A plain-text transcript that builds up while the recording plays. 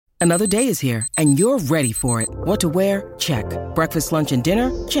Another day is here, and you're ready for it. What to wear? Check. Breakfast, lunch, and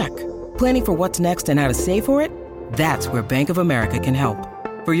dinner? Check. Planning for what's next and how to save for it? That's where Bank of America can help.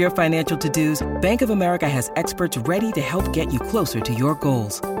 For your financial to-dos, Bank of America has experts ready to help get you closer to your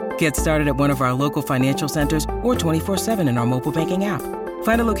goals. Get started at one of our local financial centers or 24/7 in our mobile banking app.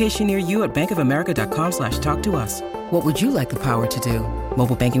 Find a location near you at bankofamerica.com/talktous. What would you like the power to do?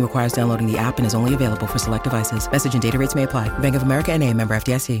 Mobile banking requires downloading the app and is only available for select devices. Message and data rates may apply. Bank of America N.A., member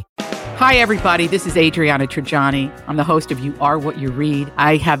FDIC. Hi, everybody. This is Adriana Trajani. I'm the host of You Are What You Read.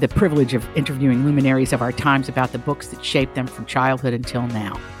 I have the privilege of interviewing luminaries of our times about the books that shaped them from childhood until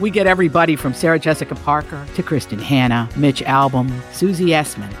now. We get everybody from Sarah Jessica Parker to Kristen Hanna, Mitch Albom, Susie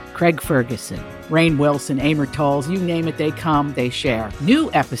Essman, Craig Ferguson, Rainn Wilson, Amor Tolls, you name it, they come, they share.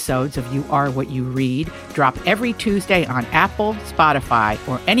 New episodes of You Are What You Read drop every Tuesday on Apple, Spotify,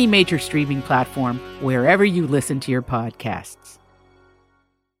 or any major streaming platform wherever you listen to your podcasts.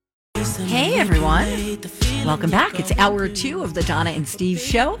 Hey everyone, welcome back. It's hour 2 of the Donna and Steve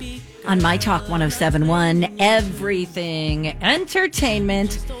show on My Talk 107.1. Everything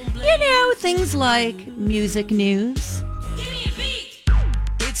entertainment, you know, things like music news.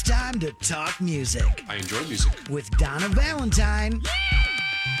 It's time to talk music. I enjoy music. With Donna Valentine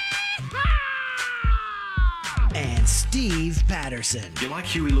and Steve Patterson. You like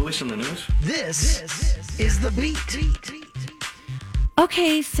Huey Lewis in the news? This is The Beat.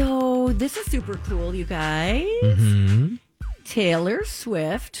 Okay, so this is super cool, you guys. Taylor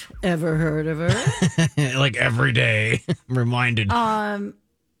Swift. Ever heard of her? Like every day. I'm reminded.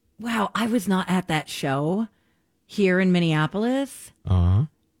 Wow, I was not at that show here in Minneapolis. Uh-huh.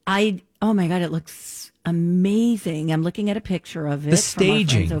 Oh my God, it looks amazing. I'm looking at a picture of it. The from our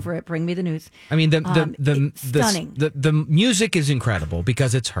staging friends over at Bring Me the News. I mean, it's stunning. The music is incredible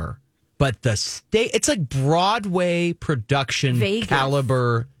because it's her. But it's like Broadway production Vegas.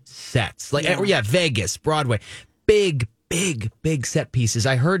 caliber sets. Vegas, Broadway. Big set pieces.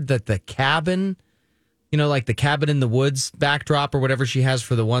 I heard that the cabin, like the cabin in the woods backdrop or whatever she has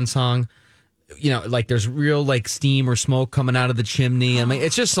for the one song, like there's real like steam or smoke coming out of the chimney. I mean,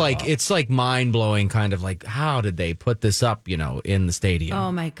 it's just like, it's like mind blowing kind of like, how did they put this up, in the stadium?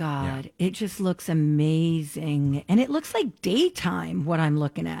 Oh my God. Yeah. It just looks amazing. And it looks like daytime, what I'm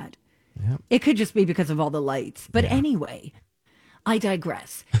looking at. Yep. It could just be because of all the lights. But anyway, I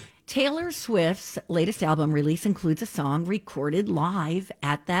digress. Taylor Swift's latest album release includes a song recorded live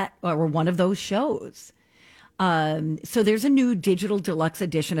at that or one of those shows. So there's a new digital deluxe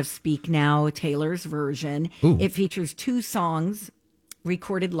edition of Speak Now, Taylor's version. Ooh. It features 2 songs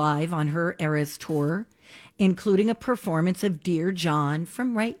recorded live on her Eras tour, including a performance of Dear John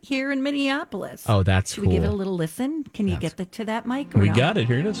from right here in Minneapolis. Oh, that's Should cool. we give it a little listen? Can you get to that, Mike? We got it.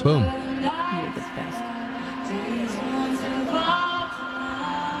 Here it is. Boom. You're the best.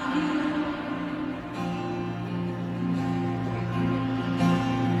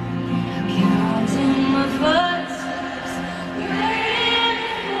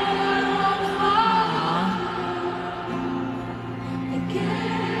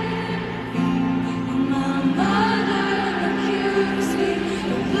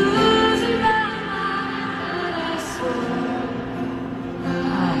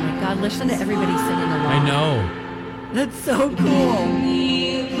 Listen to everybody singing along. I know. That's so cool.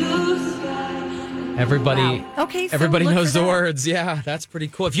 Everybody, wow. Okay, so everybody knows the that. words. Yeah, that's pretty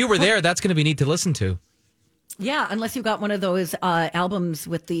cool. If you were there, that's going to be neat to listen to. Yeah, unless you got one of those albums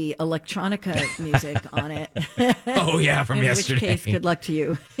with the electronica music on it. Oh, yeah, from yesterday. In which case, good luck to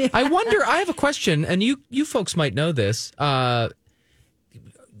you. I wonder, I have a question, and you folks might know this.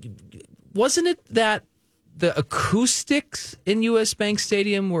 Wasn't it that the acoustics in US Bank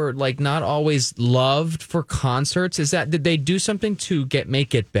Stadium were like not always loved for concerts? Did they do something to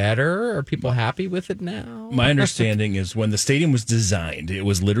make it better? Are people happy with it now? My understanding is when the stadium was designed, it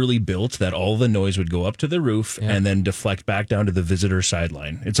was literally built that all the noise would go up to the roof and then deflect back down to the visitor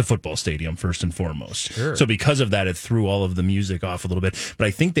sideline. It's a football stadium first and foremost. Sure. So because of that, it threw all of the music off a little bit. But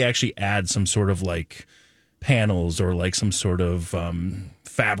I think they actually add some sort of like panels or like some sort of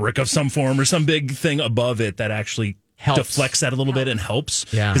fabric of some form or some big thing above it that actually deflects that a little bit and helps.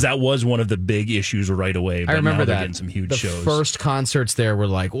 Yeah, because that was one of the big issues right away. But I remember now that getting some huge the shows. First concerts there were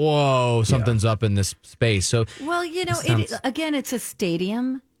like, whoa, something's up in this space. So well, it's a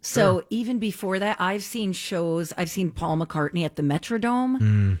stadium. So even before that, I've seen shows. I've seen Paul McCartney at the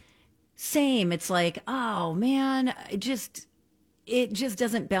Metrodome. Same. It's like, oh man, it just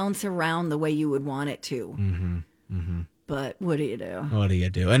doesn't bounce around the way you would want it to. But what do you do? What do you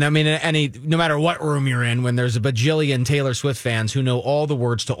do? And I mean, no matter what room you're in, when there's a bajillion Taylor Swift fans who know all the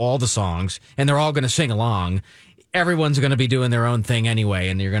words to all the songs and they're all going to sing along, everyone's going to be doing their own thing anyway,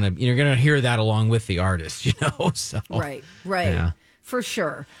 and you're going to hear that along with the artist, So Right. Yeah. For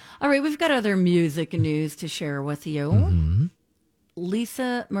sure. All right, we've got other music news to share with you. Mm-hmm.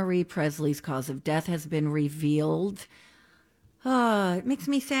 Lisa Marie Presley's cause of death has been revealed. It makes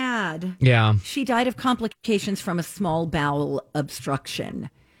me sad. Yeah. She died of complications from a small bowel obstruction.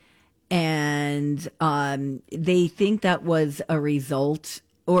 And they think that was a result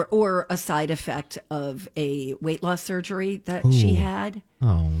or a side effect of a weight loss surgery that she had.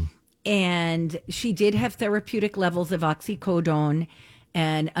 Oh. And she did have therapeutic levels of oxycodone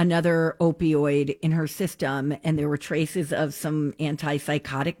and another opioid in her system. And there were traces of some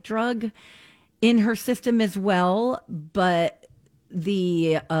antipsychotic drug in her system as well. But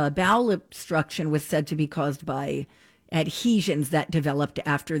the bowel obstruction was said to be caused by adhesions that developed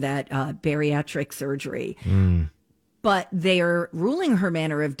after that bariatric surgery. But they are ruling her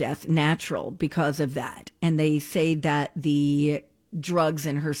manner of death natural because of that. And they say that the drugs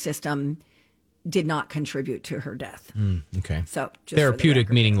in her system did not contribute to her death. Okay. So just therapeutic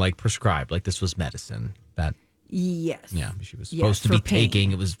meaning like prescribed, like this was medicine that yes. Yeah, she was supposed to be pain.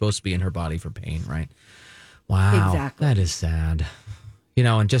 taking. It was supposed to be in her body for pain, right? Wow. Exactly. That is sad.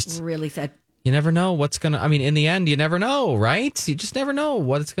 And just Really sad. you never know what's going to, in the end, you never know, right? You just never know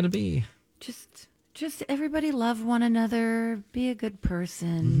what it's going to be. Just everybody love one another. Be a good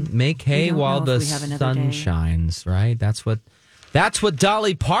person. Make We hay don't while know the if we have another sun day. shines, right? That's what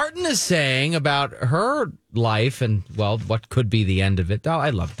Dolly Parton is saying about her life and, well, what could be the end of it.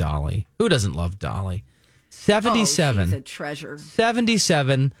 I love Dolly. Who doesn't love Dolly? 77. She's a treasure.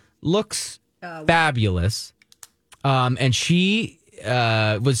 77, looks fabulous. And she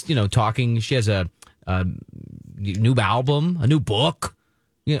was, talking. She has a new album, a new book.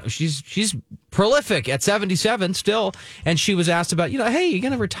 She's prolific at 77 still. And she was asked about, hey, you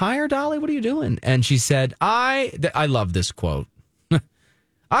going to retire, Dolly? What are you doing? And she said, I love this quote.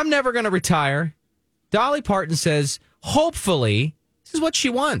 I'm never going to retire. Dolly Parton says, hopefully, this is what she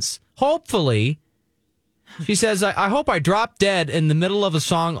wants. Hopefully, she says, I hope I drop dead in the middle of a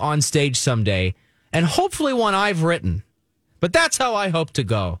song on stage someday, and hopefully one I've written. But that's how I hope to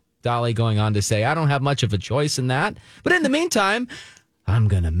go. Dolly going on to say, I don't have much of a choice in that. But in the meantime, I'm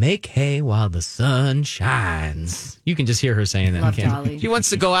going to make hay while the sun shines. You can just hear her saying that. Love can't you? Dolly. She wants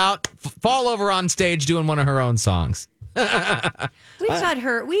to go out, fall over on stage doing one of her own songs. We've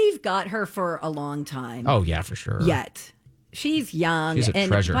got her for a long time. Oh, yeah, for sure. Yet. She's young. She's a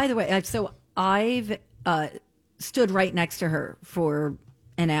and treasure. By the way, so I've stood right next to her for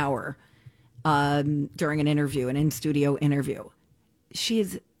an hour during an interview, an in-studio interview. She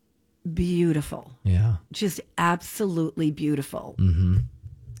is beautiful. Yeah. Just absolutely beautiful.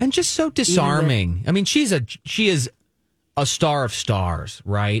 And just so disarming. She is a star of stars,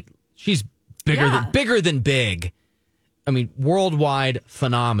 right? She's bigger than big. Worldwide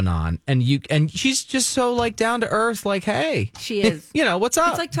phenomenon. And she's just so like down to earth, like, hey. She is. What's up?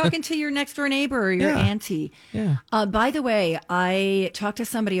 It's like talking to your next door neighbor or your auntie. Yeah. By the way, I talked to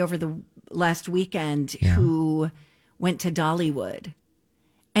somebody over the last weekend who went to Dollywood.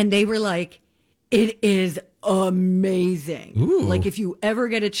 And they were like, it is amazing. Ooh. Like, if you ever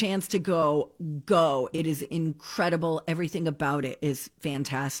get a chance to go. It is incredible. Everything about it is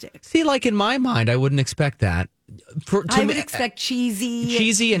fantastic. See, like in my mind, I wouldn't expect that. I would expect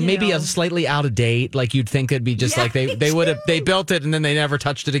cheesy. And maybe a slightly out of date. Like you'd think it'd be just like they built it and then they never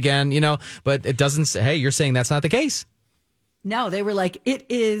touched it again, But it doesn't say, hey, you're saying that's not the case. No, they were like, it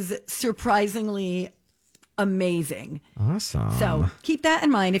is surprisingly amazing. Awesome. So keep that in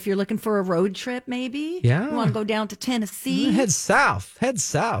mind if you're looking for a road trip, maybe. Yeah. You want to go down to Tennessee. Head south.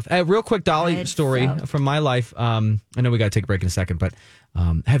 Real quick Dolly story from my life. I know we got to take a break in a second, but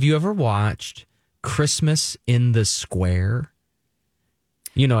have you ever watched Christmas in the Square?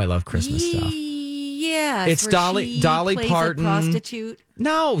 I love Christmas stuff. Yeah, It's Dolly plays Parton. a prostitute.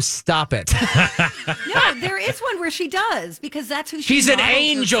 No, stop it. No, there is one where she does because that's who She's an models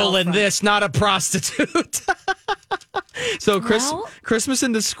angel herself in from. this, not a prostitute. So Well, Christmas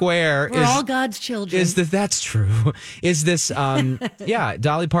in the Square We're is all God's children. that's true. Is this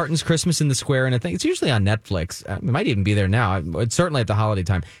Dolly Parton's Christmas in the Square, and I think it's usually on Netflix. It might even be there now. It's certainly at the holiday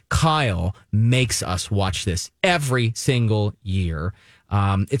time. Kyle makes us watch this every single year.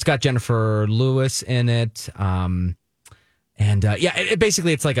 It's got Jennifer Lewis in it.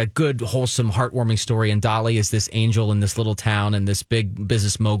 Basically it's like a good, wholesome, heartwarming story. And Dolly is this angel in this little town, and this big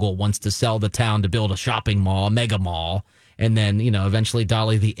business mogul wants to sell the town to build a shopping mall, a mega mall. And then, eventually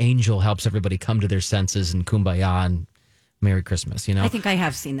Dolly, the angel, helps everybody come to their senses and kumbaya and Merry Christmas, you know. I think I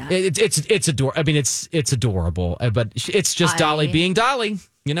have seen that. It's adorable. I mean, it's adorable, but it's just Dolly being Dolly,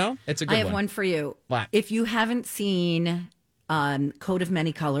 you know. It's a good one. I have one for you. What? If you haven't seen Coat of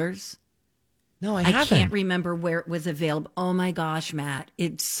Many Colors, No, I haven't. can't remember where it was available. Oh my gosh, Matt,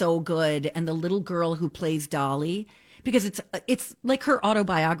 it's so good. And the little girl who plays Dolly, because it's like her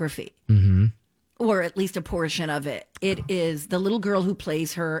autobiography, or at least a portion of it. It is, the little girl who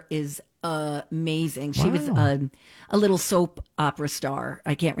plays her is amazing. She was a little soap opera star.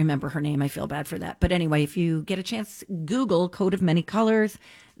 I can't remember her name. I feel bad for that. But anyway, if you get a chance, Google Coat of Many Colors,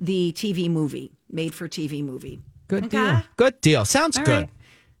 the TV movie, made for TV movie. Good deal. Good deal. Sounds All good. right.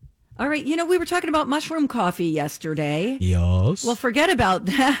 All right. You know, we were talking about mushroom coffee yesterday. Yes. Well, forget about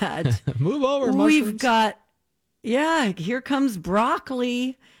that. Move over. We've got, here comes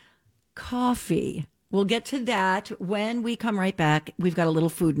broccoli coffee. We'll get to that when we come right back. We've got a little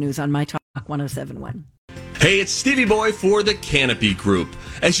food news on My Talk 107.1. Hey, it's Stevie Boy for the Canopy Group.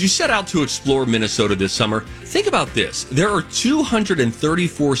 As you set out to explore Minnesota this summer, think about this. There are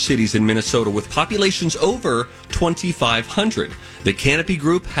 234 cities in Minnesota with populations over 2,500. The Canopy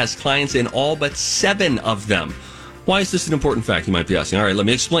Group has clients in all but 7 of them. Why is this an important fact, you might be asking? All right, let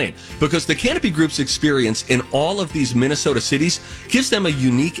me explain. Because the Canopy Group's experience in all of these Minnesota cities gives them a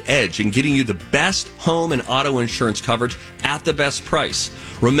unique edge in getting you the best home and auto insurance coverage at the best price.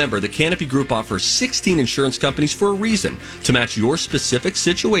 Remember, the Canopy Group offers 16 insurance companies for a reason, to match your specific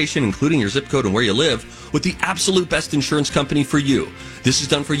situation, including your zip code and where you live, with the absolute best insurance company for you. This is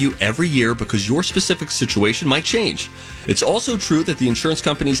done for you every year because your specific situation might change. It's also true that the insurance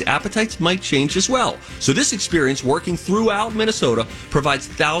company's appetites might change as well. So this experience working throughout Minnesota provides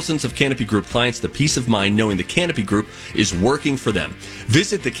thousands of Canopy Group clients the peace of mind knowing the Canopy Group is working for them.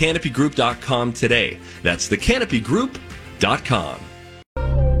 Visit thecanopygroup.com today. That's thecanopygroup.com.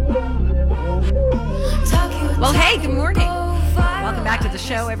 Well, hey, good morning. Welcome back to the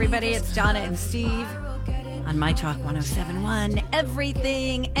show, everybody. It's Donna and Steve on My Talk 107.1.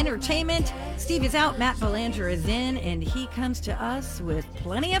 Everything Entertainment. Steve is out. Matt Belanger is in, and he comes to us with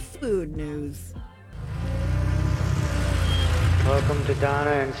plenty of food news. Welcome to Donna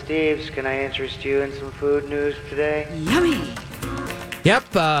and Steve's. Can I interest you in some food news today? Yummy. Yep,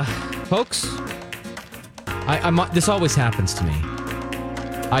 folks. This always happens to me.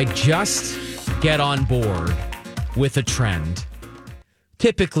 I just get on board with a trend,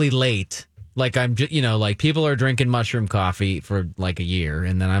 typically late. Like I'm just, like people are drinking mushroom coffee for like a year,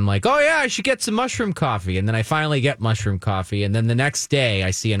 and then I'm like, oh yeah, I should get some mushroom coffee, and then I finally get mushroom coffee, and then the next day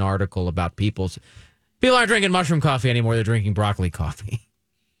I see an article about people aren't drinking mushroom coffee anymore; they're drinking broccoli coffee.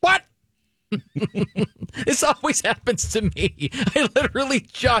 What? This always happens to me. I literally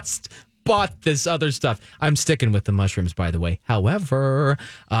just bought this other stuff. I'm sticking with the mushrooms, by the way. However,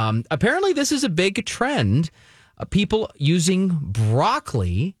 apparently this is a big trend. People using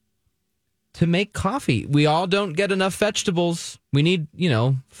broccoli to make coffee. We all don't get enough vegetables. We need,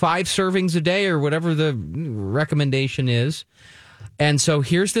 5 servings a day or whatever the recommendation is. And so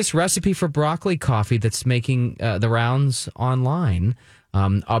here's this recipe for broccoli coffee that's making the rounds online.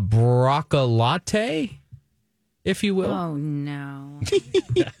 A broccolatte, if you will. Oh, no.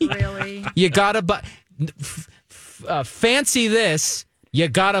 Really? You gotta buy, fancy this, you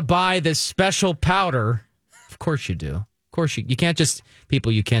gotta buy this special powder. Of course you do. Of course you can't just,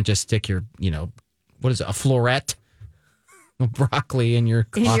 you can't just stick your, what is it, a floret of broccoli in your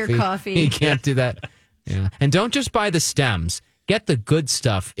coffee. In your coffee. You can't do that. Yeah. And don't just buy the stems. Get the good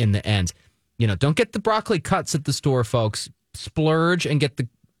stuff in the ends. Don't get the broccoli cuts at the store, folks. Splurge and get the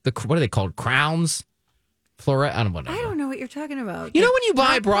what are they called? Crowns? Floret? I don't know what you're talking about. when you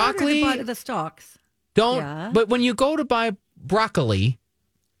buy broccoli, the stalks. But when you go to buy broccoli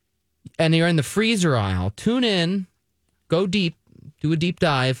and you're in the freezer aisle, tune in, go deep, do a deep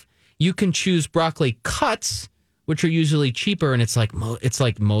dive. You can choose broccoli cuts, which are usually cheaper, and it's like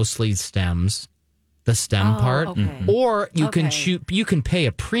mostly stems, the stem part. Okay. Or you can pay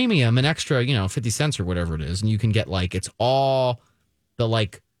a premium, an extra, 50 cents or whatever it is, and you can get it's all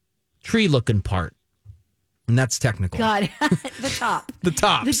the tree looking part. And that's technical. God, the top. The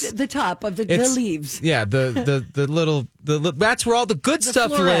tops. The top of the leaves. Yeah, the little that's where all the good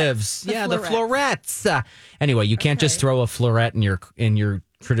stuff lives. The florets. Anyway, you can't just throw a floret in your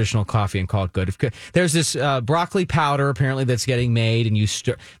traditional coffee and call it good. There's this broccoli powder apparently that's getting made, and you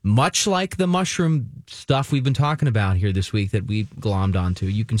stir, much like the mushroom stuff we've been talking about here this week that we glommed onto.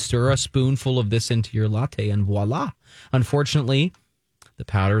 You can stir a spoonful of this into your latte, and voila. Unfortunately, the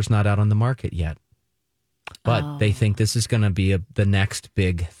powder is not out on the market yet. But they think this is going to be the next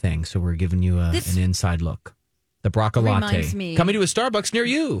big thing. So we're giving you an inside look. The broccoli latte. Reminds me. Coming to a Starbucks near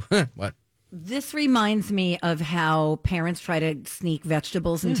you. What? This reminds me of how parents try to sneak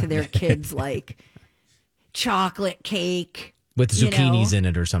vegetables into their kids, like chocolate cake. With zucchinis in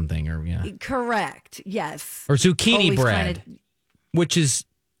it or something. Correct. Yes. Or zucchini Always bread, which is...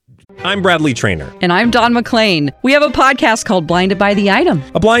 I'm Bradley Trainer. And I'm Don McClain. We have a podcast called Blinded by the Item.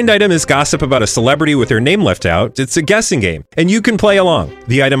 A blind item is gossip about a celebrity with their name left out. It's a guessing game, and you can play along.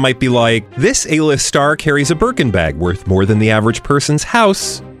 The item might be like, this A-list star carries a Birkin bag worth more than the average person's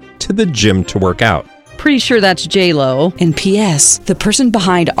house to the gym to work out. Pretty sure that's J-Lo. And P.S. the person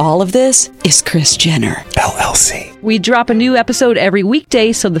behind all of this is Kris Jenner, LLC. We drop a new episode every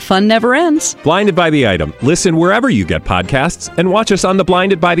weekday so the fun never ends. Blinded by the Item. Listen wherever you get podcasts and watch us on the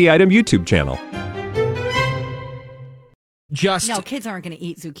Blinded by the Item YouTube channel. No, kids aren't going to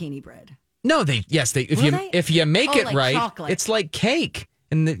eat zucchini bread. No, if you make it like right, chocolate. it's like cake.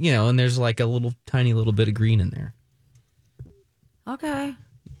 And and there's like a tiny little bit of green in there. Okay.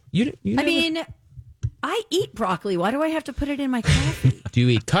 You never... I eat broccoli. Why do I have to put it in my coffee? Do you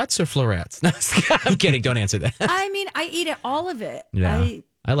eat cuts or florets? No, I'm kidding. Don't answer that. I eat all of it. Yeah,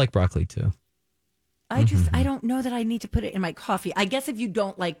 I like broccoli too. I don't know that I need to put it in my coffee. I guess if you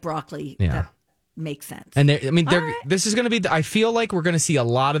don't like broccoli, that makes sense. And this is going to be, I feel like we're going to see a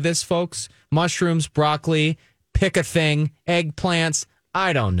lot of this, folks. Mushrooms, broccoli, pick a thing, eggplants.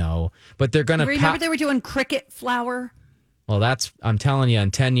 I don't know. But they're going to... Remember they were doing cricket flour? Well, I'm telling you,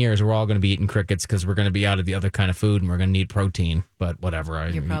 in 10 years, we're all going to be eating crickets because we're going to be out of the other kind of food and we're going to need protein. But whatever.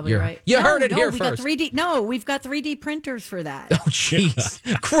 You're probably right. You heard it here first. We've got 3D printers for that. Oh, jeez.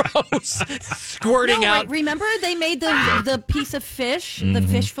 Gross. Squirting out. Remember they made the piece of fish, the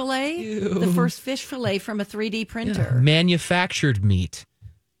fish fillet, the first fish fillet from a 3D printer. Yeah. Manufactured meat.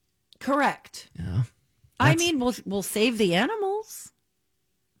 Correct. Yeah. We'll save the animals.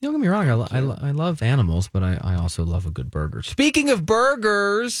 Don't get me wrong. I love animals, but I also love a good burger. Speaking of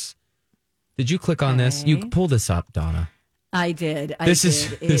burgers, did you click on this? You pull this up, Donna. I did. This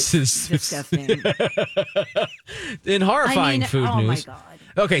is disgusting. In horrifying food news. Oh my God.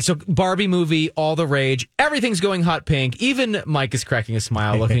 Okay, so Barbie movie, all the rage. Everything's going hot pink. Even Mike is cracking a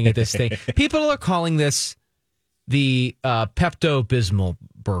smile looking at this thing. People are calling this the Pepto-Bismol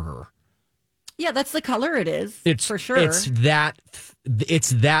burger. Yeah, that's the color it is. It's for sure. It's that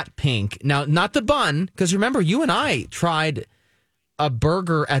pink. Now, not the bun, because remember, you and I tried a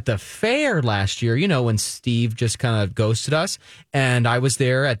burger at the fair last year, when Steve just kind of ghosted us, and I was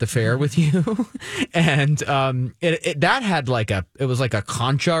there at the fair with you, and that had it was like a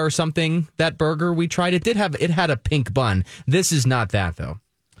concha or something, that burger we tried. It had a pink bun. This is not that, though.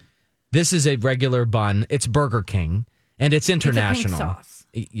 This is a regular bun. It's Burger King, and it's international. It's a pink sauce.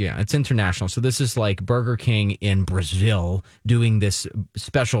 Yeah, it's international. So this is like Burger King in Brazil doing this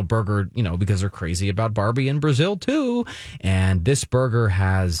special burger, because they're crazy about Barbie in Brazil too. And this burger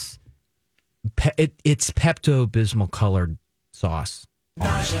has it's Pepto-Bismol colored sauce.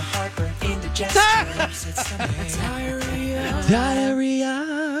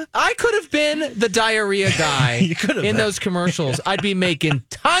 Diarrhea. I could have been the diarrhea guy in those commercials. I'd be making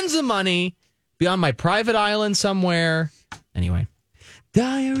tons of money, be on my private island somewhere. Anyway.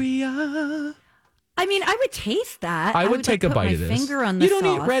 Diarrhea. I would taste that. I would take a bite of this. Finger on the you don't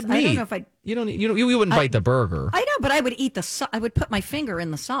sauce. eat red meat. I don't know if you wouldn't bite the burger. I know, but I would eat I would put my finger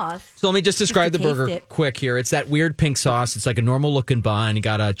in the sauce. So let me just describe the burger quick here. It's that weird pink sauce. It's like a normal looking bun. You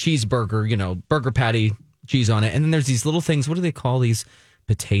got a cheeseburger, burger patty, cheese on it, and then there's these little things. What do they call these?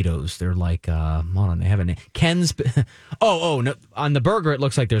 Potatoes. They're like, hold on, they have a name. Ken's. No, on the burger it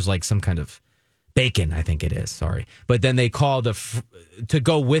looks like there's like some kind of bacon, I think it is. Sorry. But then they call to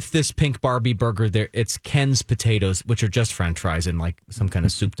go with this pink Barbie burger, it's Ken's potatoes, which are just French fries in like some kind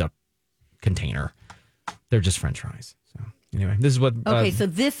of souped up container. They're just French fries. So anyway, this is what... Okay, so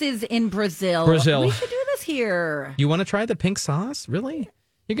this is in Brazil. We should do this here. You want to try the pink sauce? Really?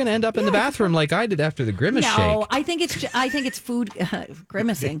 You're going to end up in the bathroom like I did after the Grimace shake. No, I think it's food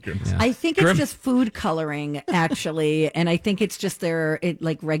grimacing. Yeah. I think it's just food coloring, actually, and I think it's just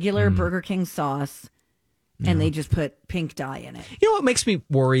like regular Burger King sauce, and they just put pink dye in it. You know what makes me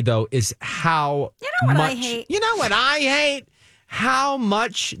worry though is how I hate. You know what I hate? How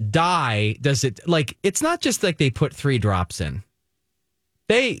much dye does it like? It's not just like they put 3 drops in.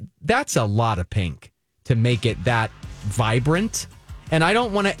 That's a lot of pink to make it that vibrant. And I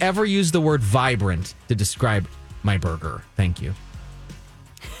don't want to ever use the word vibrant to describe my burger. Thank you.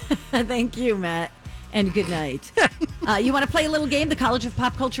 Thank you, Matt. And good night. You want to play a little game, the College of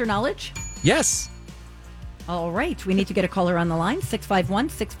Pop Culture Knowledge? Yes. All right. We need to get a caller on the line,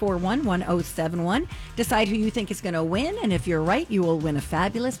 651-641-1071. Decide who you think is going to win. And if you're right, you will win a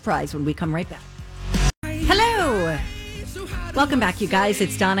fabulous prize when we come right back. Hello. Welcome back, you guys.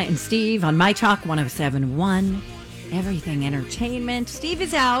 It's Donna and Steve on My Talk 107.1. Everything Entertainment. Steve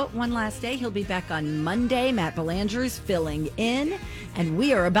is out one last day. He'll be back on Monday. Matt Belanger's filling in. And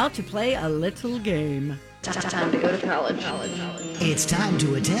we are about to play a little game. Time to go to college. It's time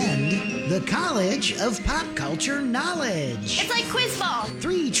to attend the College of Pop Culture Knowledge. It's like quiz ball.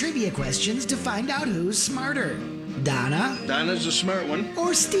 3 trivia questions to find out who's smarter. Donna? Donna's a smart one.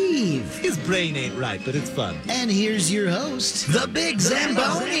 Or Steve? His brain ain't right, but it's fun. And here's your host, the Big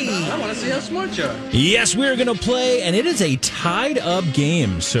Zamboni. I want to see how smart you are. Yes, we're going to play, and it is a tied-up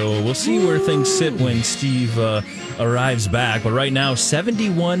game, so we'll see where things sit when Steve arrives back. But right now,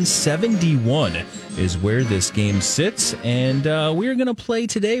 71-71 is where this game sits, and we're going to play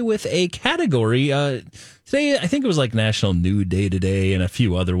today with a category. Today, I think it was like National Nude Day today and a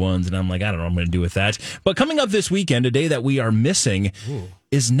few other ones, and I'm like, I don't know what I'm going to do with that. But coming up this weekend, a day that we are missing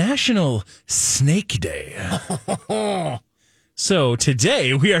is National Snake Day. So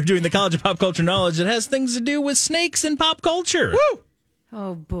today, we are doing the College of Pop Culture Knowledge that has things to do with snakes and pop culture. Woo!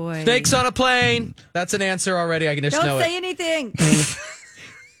 Oh, boy. Snakes on a plane. That's an answer already. I can just know it. Don't say anything.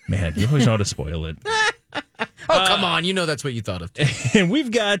 Man, you always know how to spoil it. Oh, come on. You know that's what you thought of. And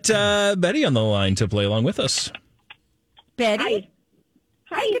we've got Betty on the line to play along with us. Betty?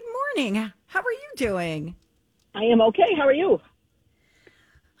 Hi. Hey, good morning. How are you doing? I am okay. How are you?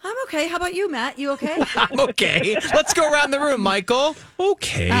 I'm okay. How about you, Matt? You okay? I'm okay. Let's go around the room, Michael.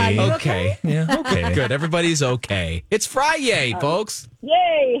 Okay. You okay. Yeah, okay. Good. Everybody's okay. It's Friday, folks.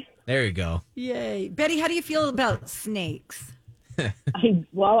 Yay. There you go. Yay. Betty, how do you feel about snakes? I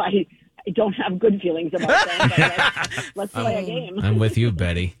don't have good feelings about them, but let's play a game. I'm with you,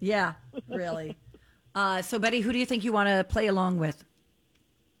 Betty. Yeah, really. So, Betty, who do you think you want to play along with?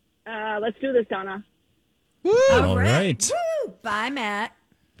 Let's do this, Donna. Woo! All right. Woo! Bye, Matt.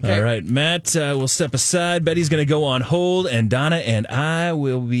 Okay. All right, Matt will step aside. Betty's going to go on hold, and Donna and I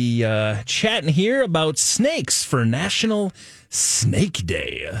will be chatting here about snakes for National Snake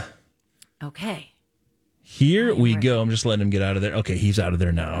Day. Okay. Here we go. I'm just letting him get out of there. Okay, he's out of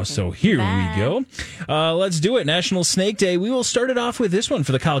there now. Okay. So here we go. Let's do it. National Snake Day. We will start it off with this one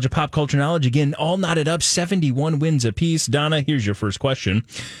for the College of Pop Culture Knowledge. Again, all knotted up, 71 wins apiece. Donna, here's your first question.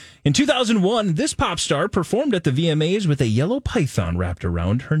 In 2001, this pop star performed at the VMAs with a yellow python wrapped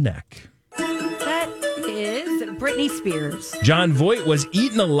around her neck. That is Britney Spears. Jon Voight was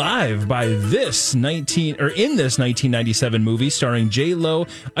eaten alive by this 1997 movie starring J-Lo,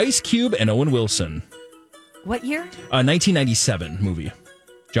 Ice Cube, and Owen Wilson. What year? 1997 movie.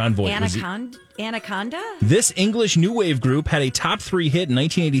 Jon Voight Anaconda? This English new wave group had a top 3 hit in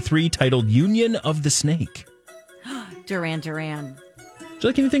 1983 titled Union of the Snake. Duran Duran. Would you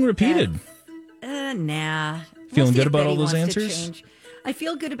like anything repeated? Nah. Feeling good about all those answers? I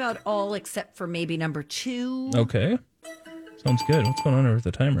feel good about all except for maybe number 2. Okay. Sounds good. What's going on over with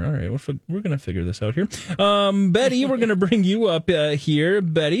the timer? All right, we're going to figure this out here. Betty, we're going to bring you up here.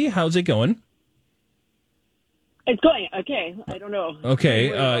 Betty, how's it going? It's going okay. I don't know.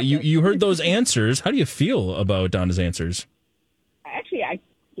 Okay, you heard those answers. How do you feel about Donna's answers? Actually, I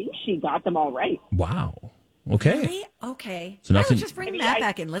think she got them all right. Wow. Okay. Really? Okay. So nothing. Let's just bring that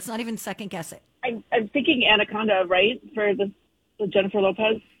back in. Let's not even second guess it. I'm thinking Anaconda, right, for the Jennifer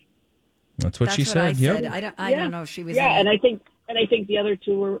Lopez. That's what she said. I said. I don't know if she was. Yeah, and I think the other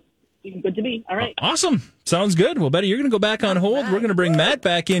two were good to me. All right. Awesome. Sounds good. Well, Betty, you're going to go back on hold. We're going to bring Matt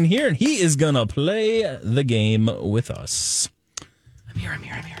back in here, and he is going to play the game with us. I'm here.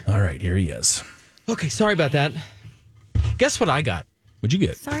 All right, here he is. Okay, sorry about that. Guess what I got? What'd you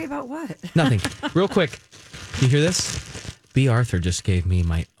get? Sorry about what? Nothing. Real quick. You hear this? B. Arthur just gave me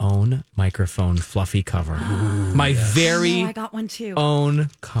my own microphone fluffy cover. My very I got one too.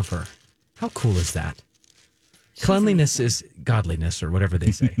 Own cover. How cool is that? Cleanliness is godliness, or whatever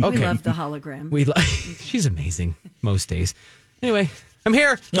they say. Okay. We love the hologram. She's amazing most days. Anyway, I'm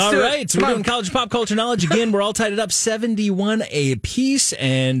here. All right. So we're doing College of Pop Culture Knowledge. Again, we're all tied up 71 apiece.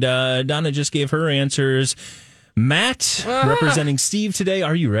 And Donna just gave her answers. Matt, representing Steve today.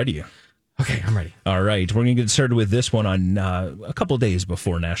 Are you ready? Okay, I'm ready. All right. We're going to get started with this one on a couple days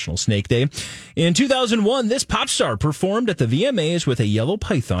before National Snake Day. In 2001, this pop star performed at the VMAs with a yellow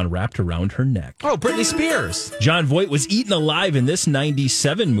python wrapped around her neck. Oh, Britney Spears. Jon Voight was eaten alive in this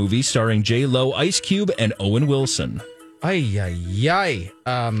 97 movie starring J-Lo, Ice Cube, and Owen Wilson. I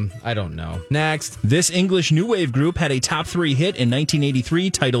don't know. Next. This English new wave group had a top 3 hit in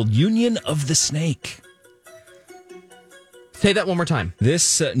 1983 titled Union of the Snake. Say that one more time.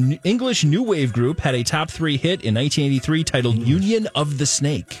 This English new wave group had a top 3 hit in 1983 titled Union of the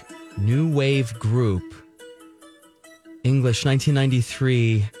Snake. New wave group. English,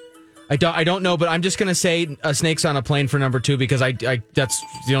 1993. I don't know, but I'm just going to say Snakes on a Plane for number 2 because I that's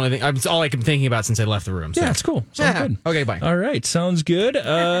the only thing. It's all I've been thinking about since I left the room. So. Yeah, it's cool. Sounds good. Okay, bye. All right, sounds good.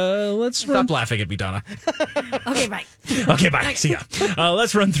 Let's stop laughing at me, Donna. Okay, bye. Okay, bye. See ya.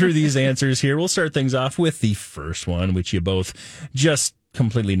 Let's run through these answers here. We'll start things off with the first one, which you both just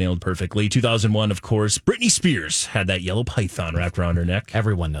completely nailed perfectly. 2001, of course. Britney Spears had that yellow python wrapped around her neck.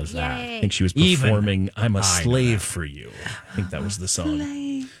 Everyone knows that. I think she was performing "I'm a Slave for You." I think that was the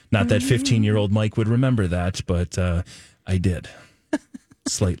song. Not that 15-year-old Mike would remember that, but I did.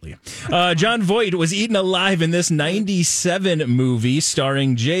 Slightly. John Voight was eaten alive in this 97 movie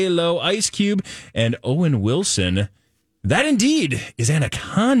starring J-Lo, Ice Cube, and Owen Wilson. That indeed is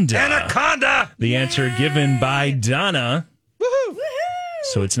Anaconda. Anaconda! The answer given by Donna. Woohoo!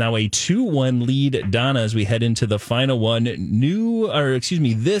 So it's now a 2-1 lead, Donna, as we head into the final one.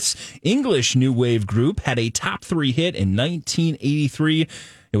 This English new wave group had a top 3 hit in 1983.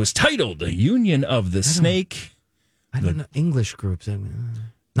 It was titled Union of the Snake. I don't know English groups.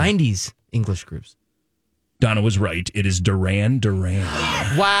 90s English groups. Donna was right. It is Duran Duran.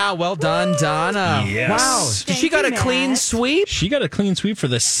 Wow, well done, Donna. Yes. Wow. She got a clean sweep? She got a clean sweep for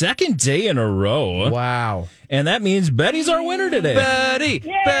the second day in a row. Wow. And that means Betty's our winner today. Betty.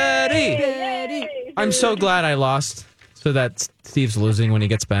 I'm so glad I lost so that Steve's losing when he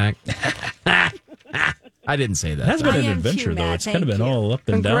gets back. I didn't say that. It has been an adventure, though. It's kind of been all up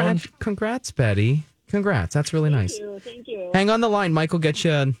and down. Congrats, Betty. Congrats. That's really nice. Thank you. Hang on the line. Mike will get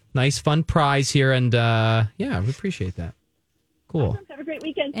you a nice, fun prize here. And yeah, we appreciate that. Cool. Awesome. Have a great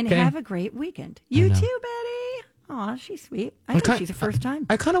weekend. And have a great weekend. You too, Betty. Aw, she's sweet. I think she's a first time.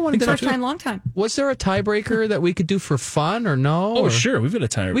 I kind of wanted to first time, long time. Was there a tiebreaker that we could do for fun or no? Oh, sure. We've got a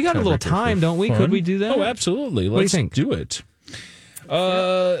time. We got a little time, don't we? Fun. Could we do that? Oh, absolutely. What Let's do you think? do it.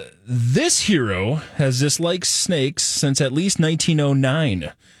 This hero has disliked snakes since at least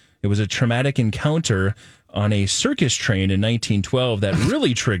 1909. It was a traumatic encounter on a circus train in 1912 that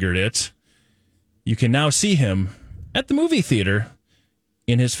really triggered it. You can now see him at the movie theater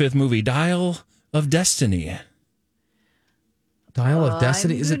in his 5th movie, Dial of Destiny. Dial of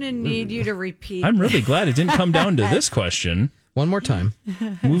Destiny? I'm going to need you to repeat. I'm really glad it didn't come down to this question. One more time.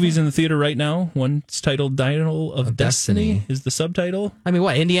 Movies in the theater right now. One's titled Dial of Destiny is the subtitle. I mean,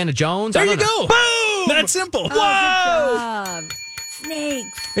 what? Indiana Jones? There you go. Boom! That's simple. Oh, good job.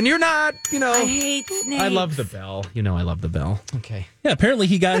 Snakes. And you're not, I hate snakes. I love the bell. I love the bell. Okay. Yeah, apparently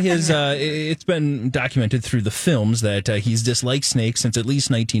he got his, it's been documented through the films that he's disliked snakes since at least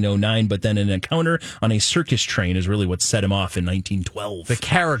 1909, but then an encounter on a circus train is really what set him off in 1912. The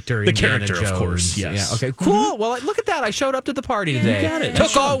character, of course, yes. Yeah, okay, cool. Well, look at that. I showed up to the party today. You got it.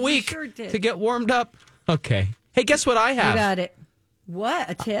 Took all week to get warmed up. Okay. Hey, guess what I have? You got it. What?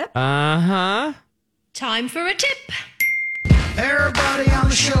 A tip? Uh-huh. Time for a tip. Everybody on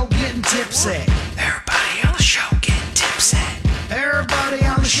the show getting tipsy. Everybody on the show getting tipsy. Everybody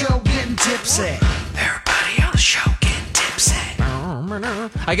on the show getting tipsy. Everybody on the show getting tipsy.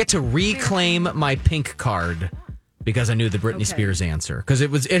 I get to reclaim my pink card because I knew the Britney Spears answer. Because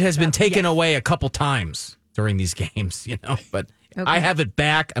it has been taken away a couple times during these games, But I have it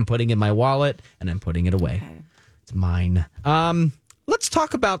back. I'm putting it in my wallet and I'm putting it away. Okay. It's mine. Let's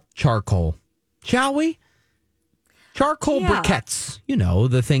talk about charcoal, shall we? Charcoal briquettes,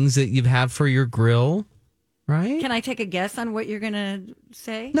 the things that you have for your grill, right? Can I take a guess on what you're going to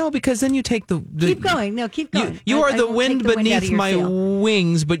say? No, because then you take the keep going. No, keep going. You are the wind beneath my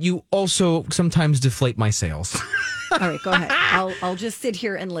wings, but you also sometimes deflate my sails. All right, go ahead. I'll just sit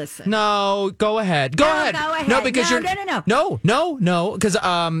here and listen. No, go ahead. Go ahead. No, because No, because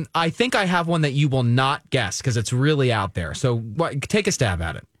I think I have one that you will not guess because it's really out there. So take a stab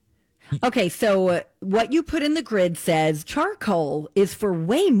at it. Okay, so what you put in the grid says charcoal is for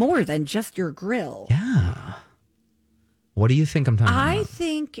way more than just your grill. Yeah. What do you think I'm talking about? I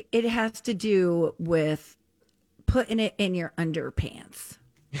think it has to do with putting it in your underpants.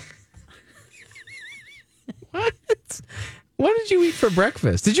 What? What did you eat for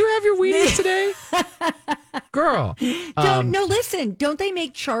breakfast? Did you have your Wheaties today? Girl. No, listen. Don't they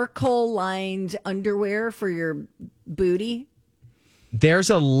make charcoal-lined underwear for your booty? There's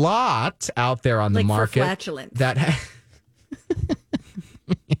a lot out there on the market. For flatulence.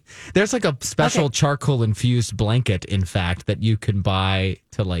 There's like a special charcoal-infused blanket, in fact, that you can buy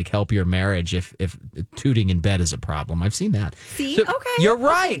to help your marriage if tooting in bed is a problem. I've seen that. See? So, okay. You're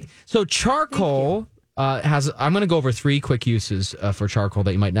right. So charcoal has, I'm going to go over 3 quick uses for charcoal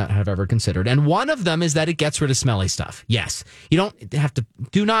that you might not have ever considered. And one of them is that it gets rid of smelly stuff. Yes.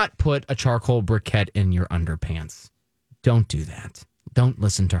 Do not put a charcoal briquette in your underpants. Don't do that. Don't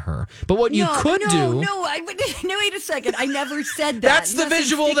listen to her. But what you could do... No, wait a second. I never said that. That's the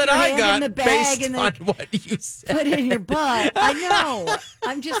visual that I got based on what you said. Put it in your butt. I know.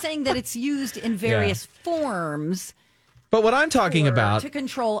 I'm just saying that it's used in various forms. But what I'm talking about to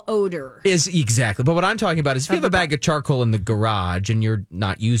control odor is exactly. But what I'm talking about is if you have a bag of charcoal in the garage and you're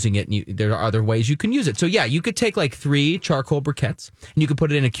not using it, and there are other ways you can use it. So yeah, you could take like 3 charcoal briquettes and you could put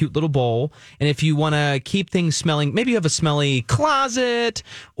it in a cute little bowl. And if you want to keep things smelling, maybe you have a smelly closet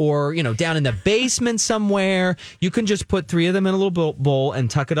or down in the basement somewhere, you can just put 3 of them in a little bowl and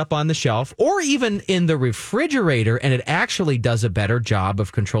tuck it up on the shelf, or even in the refrigerator, and it actually does a better job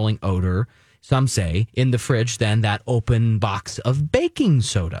of controlling odor. Some say in the fridge than that open box of baking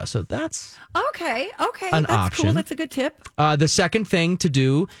soda. So that's okay. An that's option. Cool. That's a good tip. The second thing to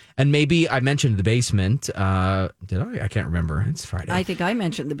do, and maybe I mentioned the basement. Did I? I can't remember. It's Friday. I think I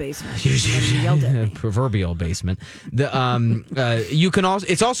mentioned the basement. You yelled at me. Proverbial basement. You can also.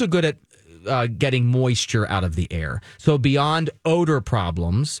 It's also good at getting moisture out of the air. So beyond odor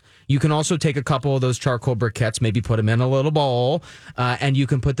problems, you can also take a couple of those charcoal briquettes, maybe put them in a little bowl, and you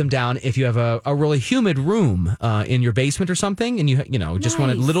can put them down if you have a really humid room in your basement or something, and you just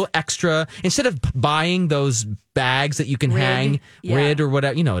want a little extra. Instead of buying those bags that you can hang, Rid or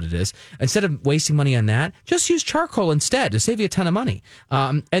whatever, you know what it is. Instead of wasting money on that, just use charcoal instead to save you a ton of money.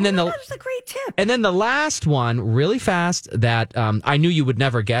 And then that's a great tip. And then the last one, really fast, that I knew you would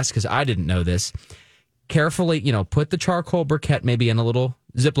never guess because I didn't know this. Carefully, put the charcoal briquette maybe in a little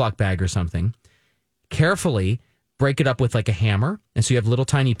Ziploc bag or something. Carefully break it up with like a hammer, and so you have little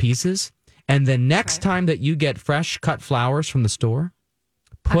tiny pieces. And the next time that you get fresh cut flowers from the store,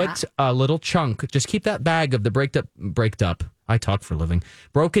 put a little chunk. Just keep that bag of the breaked up. I talk for a living.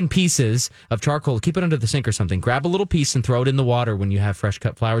 Broken pieces of charcoal. Keep it under the sink or something. Grab a little piece and throw it in the water when you have fresh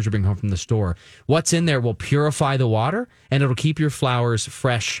cut flowers you bring home from the store. What's in there will purify the water, and it'll keep your flowers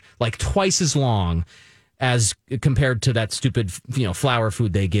fresh like twice as long as compared to that stupid, flower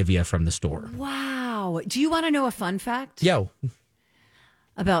food they give you from the store. Wow. Do you want to know a fun fact? Yo.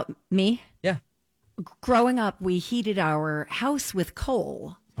 About me? Yeah. Growing up, we heated our house with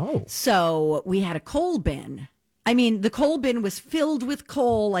coal. Oh. So we had a coal bin. I mean, the coal bin was filled with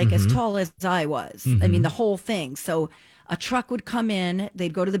coal, like as tall as I was. I mean, the whole thing. So a truck would come in,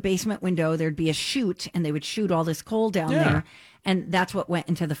 they'd go to the basement window, there'd be a chute, and they would shoot all this coal down there. And that's what went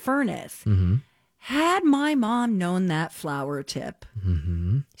into the furnace. Mm-hmm. Had my mom known that flower tip,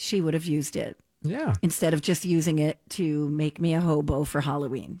 she would have used it. Yeah. Instead of just using it to make me a hobo for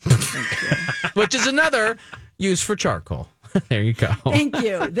Halloween. Which is another use for charcoal. There you go. Thank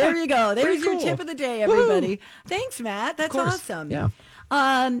you. There you go. There's your tip of the day, everybody. Woo! Thanks, Matt. That's awesome. Yeah.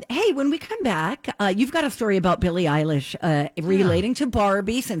 Hey, when we come back, you've got a story about Billie Eilish relating to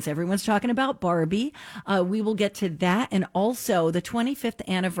Barbie, since everyone's talking about Barbie. We will get to that. And also, the 25th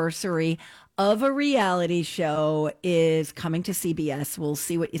anniversary of a reality show is coming to CBS. We'll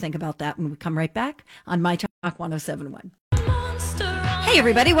see what you think about that when we come right back on My Talk 1071. Hey,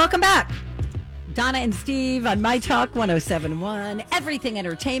 everybody. Welcome back. Donna and Steve on My Talk 1071, Everything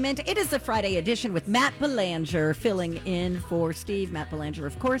Entertainment. It is the Friday edition with Matt Belanger filling in for Steve. Matt Belanger,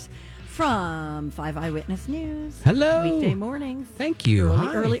 of course, from 5 Eyewitness News. Hello. Weekday mornings. Thank you.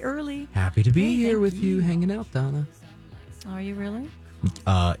 Early. Happy to be here with you, hanging out, Donna. Are you really?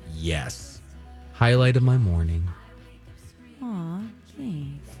 Yes. Highlight of my morning. Aw,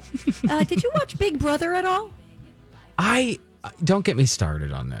 thanks. Did you watch Big Brother at all? Don't get me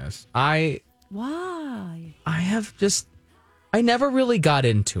started on this. Why? I never really got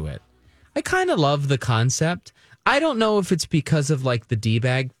into it. I kind of love the concept. I don't know if it's because of like the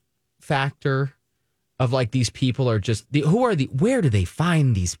D-bag factor of like these people are just, where do they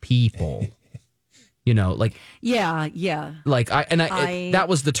find these people? Yeah. Like that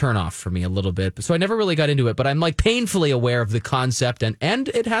was the turnoff for me a little bit. So I never really got into it, but I'm like painfully aware of the concept and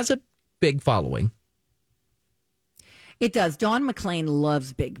it has a big following. It does. Dawn McClain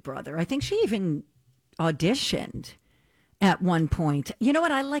loves Big Brother. I think she even auditioned at one point. You know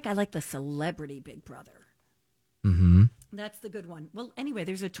what I like? I like the Celebrity Big Brother. Mm-hmm. That's the good one. Well, anyway,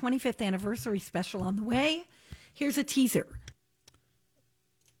 there's a 25th anniversary special on the way. Here's a teaser.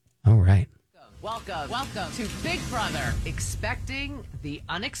 All right. Welcome to Big Brother. Expecting the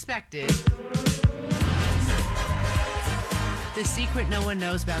unexpected. The secret no one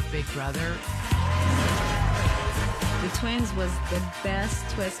knows about Big Brother. The twins was the best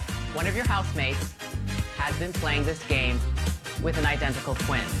twist. One of your housemates has been playing this game with an identical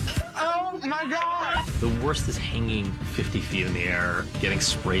twin. Oh my God! The worst is hanging 50 feet in the air, getting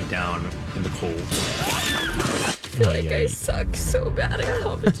sprayed down in the cold. I feel like I suck so bad at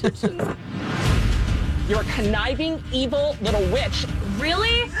competition. You're a conniving, evil little witch.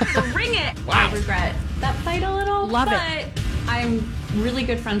 Really? Ring it. Wow. I regret that fight a little. Love it. But I'm really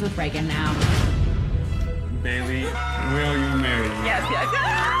good friends with Reagan now. Bailey, will you marry me? Yes.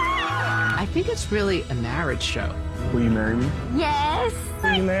 I think it's really a marriage show. Will you marry me? Yes.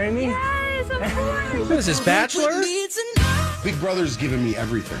 Will you marry me? Yes, of course. Who is this, Bachelor? Big Brother's giving me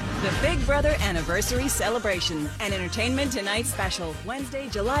everything. The Big Brother Anniversary Celebration, an Entertainment Tonight special, Wednesday,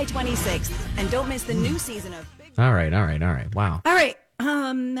 July 26th. And don't miss the new season of Big All right. Wow. All right.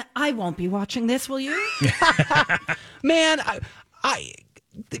 I won't be watching this, will you? Man, I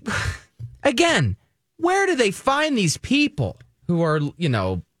again, where do they find these people who are,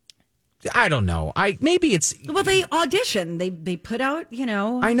 I don't know. Maybe it's Well, they audition. They put out, I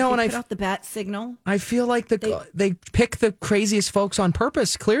know, they and put out the bat signal. I feel like they pick the craziest folks on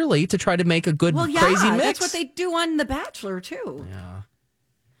purpose, clearly, to try to make a good crazy mix. That's what they do on The Bachelor too. Yeah,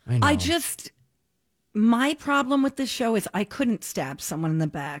 I know. My problem with this show is I couldn't stab someone in the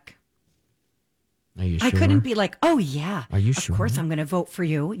back. Are you sure? I couldn't be like, oh yeah, are you sure? Of course I'm going to vote for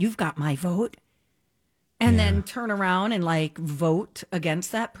you. You've got my vote. And then turn around and vote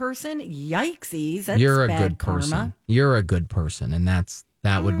against that person. Yikesies! That's You're a bad good person. karma. You're a good person, and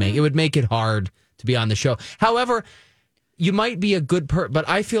that would make it hard to be on the show. However, you might be a good person, but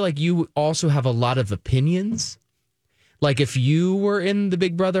I feel like you also have a lot of opinions. Like if you were in the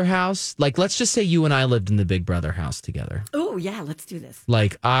Big Brother house, let's just say you and I lived in the Big Brother house together. Oh yeah, let's do this.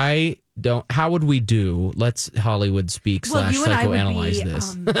 How would we do? Let's Hollywood speak / psychoanalyze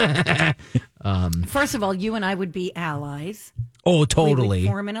this. First of all, you and I would be allies. Oh, totally. We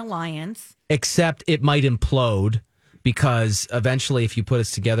would form an alliance. Except it might implode because eventually if you put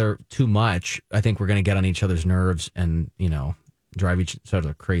us together too much, I think we're going to get on each other's nerves and, drive each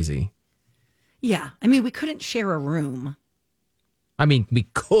other crazy. Yeah. I mean, we couldn't share a room. I mean, we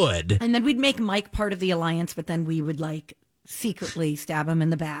could. And then we'd make Mike part of the alliance, but then we would secretly stab him in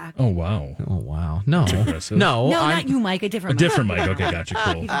the back. Oh, wow. No. No, not you, Mike. A different Mike. Okay, gotcha.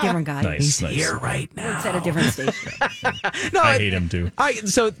 Cool. He's a different guy. Nice. He's here right now. It's at a different station. I hate him too.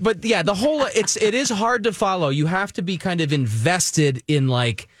 The whole, it is hard to follow. You have to be kind of invested in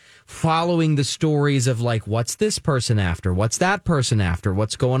following the stories of what's this person after, what's that person after,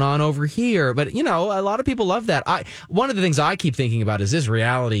 what's going on over here. But a lot of people love that. One of the things I keep thinking about is this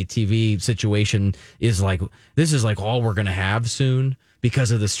reality TV situation is this is all we're gonna have soon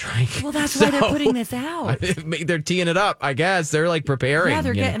because of the strike. Well, that's why they're putting this out. They're teeing it up, I guess. They're preparing. Yeah,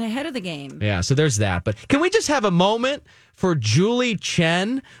 they're getting ahead of the game. Yeah, so there's that. But can we just have a moment for Julie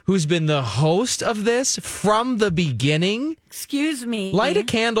Chen, who's been the host of this from the beginning? Excuse me. Light a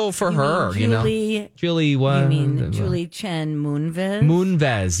candle for her, Julie what? You mean Julie Chen Moonves?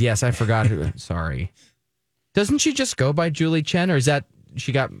 Moonves, yes, I forgot who. Sorry. Doesn't she just go by Julie Chen, or is that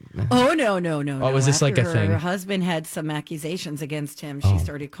she got... Oh, no. Oh, was this After a thing? Her husband had some accusations against him. She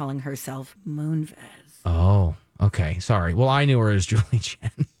started calling herself Moonves. Oh, okay. Sorry. Well, I knew her as Julie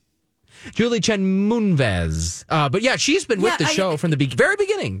Chen. Julie Chen Moonves. But yeah, she's been with the show from the very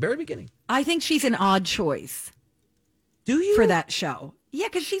beginning. I think she's an odd choice. Do you? For that show. Yeah,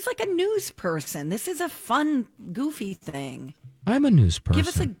 because she's like a news person. This is a fun, goofy thing. I'm a news person. Give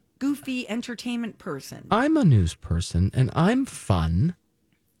us a goofy entertainment person. I'm a news person, and I'm fun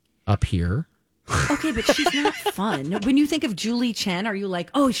up here. Okay, but she's not fun. When you think of Julie Chen, are you like,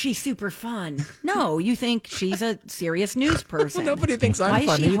 oh, she's super fun? No, you think she's a serious news person. Well, nobody thinks I'm fun.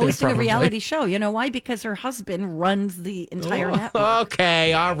 Why is she either, hosting probably. a reality show? You know why? Because her husband runs the entire network.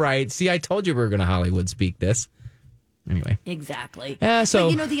 Okay, all right. See, I told you we were going to Hollywood speak this. Anyway. Exactly.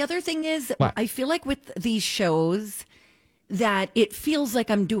 So, but, the other thing is, what? I feel like with these shows that it feels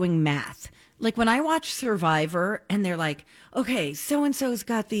like I'm doing math. Like when I watch Survivor and they're like, okay, so-and-so's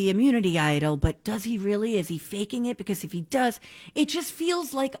got the immunity idol, but does he really? Is he faking it? Because if he does, it just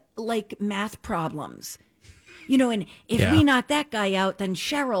feels like math problems. And if we knock that guy out, then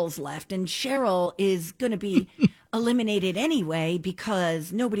Cheryl's left, and Cheryl is going to be eliminated anyway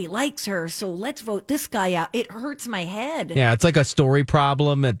because nobody likes her. So let's vote this guy out. It hurts my head. Yeah, it's like a story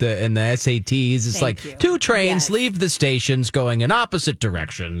problem in the SATs. It's Thank you. Two trains leave the stations going in opposite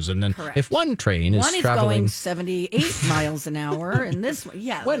directions, and then if one train is traveling going 78 miles an hour, and this one,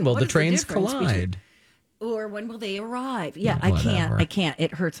 when will the trains collide? Or when will they arrive? Yeah, Whatever. I can't.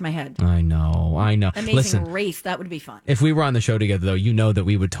 It hurts my head. I know. Amazing Race, that would be fun. If we were on the show together, though, that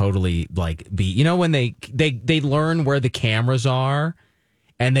we would totally be. When they learn where the cameras are,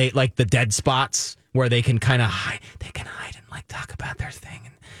 and they the dead spots where they can kind of hide. They can hide and talk about their thing,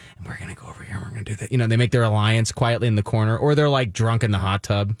 and we're gonna go over here. And we're gonna do that. They make their alliance quietly in the corner, or they're drunk in the hot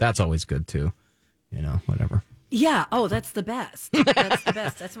tub. That's always good too. Whatever. Yeah. Oh, that's the best. That's the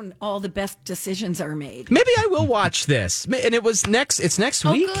best. That's when all the best decisions are made. Maybe I will watch this. And it's next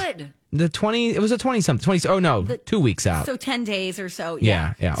week. Oh, good. It was a 20-something. 2 weeks out. So 10 days or so.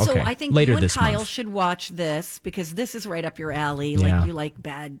 Yeah. Okay. So I think later you and this Kyle month. should watch this because this is right up your alley. Yeah. Like you like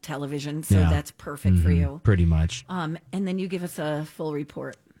bad television, so that's perfect for you. Pretty much. And then you give us a full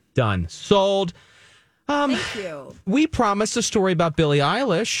report. Done. Sold. Thank you. We promised a story about Billie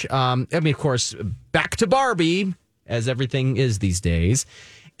Eilish. Of course, back to Barbie, as everything is these days.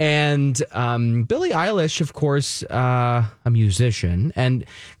 And Billie Eilish, of course, a musician, and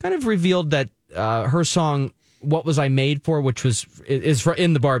kind of revealed that her song "What Was I Made For," which is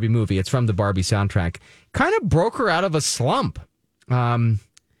in the Barbie movie. It's from the Barbie soundtrack. Kind of broke her out of a slump. I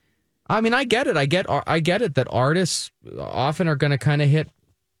get it. I get it that artists often are going to kind of hit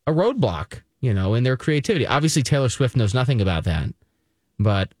a roadblock, in their creativity. Obviously, Taylor Swift knows nothing about that,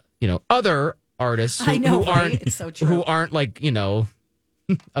 but other artists who aren't like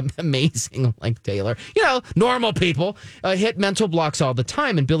amazing like Taylor, normal people hit mental blocks all the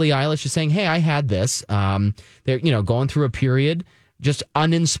time. And Billie Eilish is saying, "Hey, I had this." They're going through a period just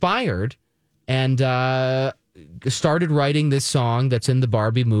uninspired, and started writing this song that's in the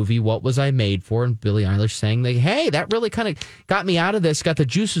Barbie movie, "What Was I Made For?" And Billie Eilish saying, "Hey, that really kind of got me out of this, got the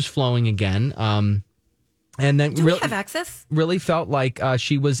juices flowing again." And then Do we have access? Really felt like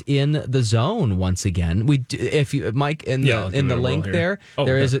she was in the zone once again. If you, Mike, in the link there,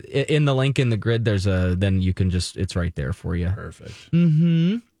 is in the link in the grid. Then you can it's right there for you. Perfect.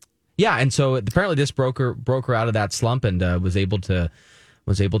 Mm-hmm. Yeah, and so apparently this broke her out of that slump and was able to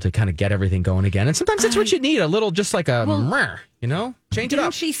kind of get everything going again. And sometimes that's what you need, a little, just like change it up.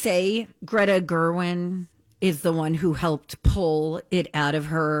 Didn't she say Greta Gerwig is the one who helped pull it out of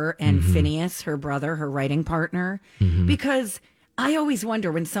her and Phineas, her brother, her writing partner? Because I always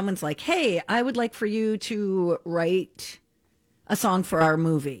wonder when someone's like, "Hey, I would like for you to write a song for our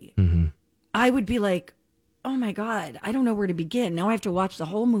movie." I would be like, "Oh my God, I don't know where to begin. Now I have to watch the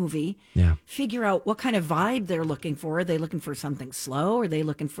whole movie, figure out what kind of vibe they're looking for. Are they looking for something slow? Are they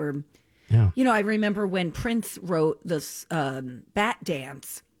looking for, I remember when Prince wrote this Bat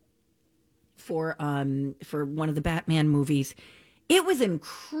Dance for one of the Batman movies. It was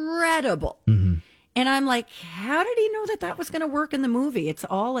incredible. And I'm like, how did he know that was going to work in the movie? It's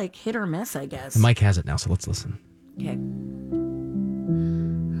all like hit or miss, I guess. Mike has it now, so let's listen. Okay.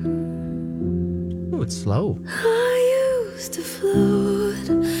 Oh, it's slow. I used to float,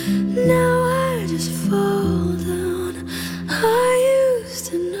 now I just fall down. I used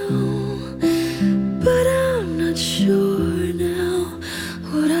to know, but I'm not sure now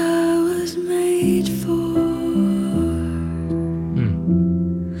what I was made for.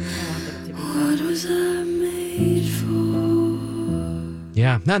 What was I made for?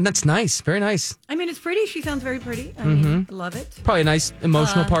 Yeah, that's nice. Very nice. I mean, it's pretty. She sounds very pretty. I mean, I love it. Probably a nice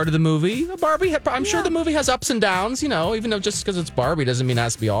emotional part of the movie. Barbie, I'm sure the movie has ups and downs, even though just because it's Barbie doesn't mean it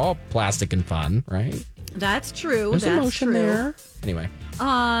has to be all plastic and fun, right? That's true. There's That's emotion true. there. Anyway.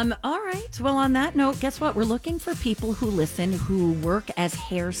 All right. Well, on that note, guess what? We're looking for people who listen, who work as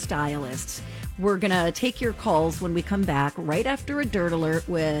hairstylists. We're going to take your calls when we come back right after a Dirt Alert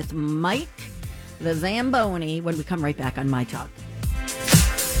with Mike the Zamboni when we come right back on My Talk.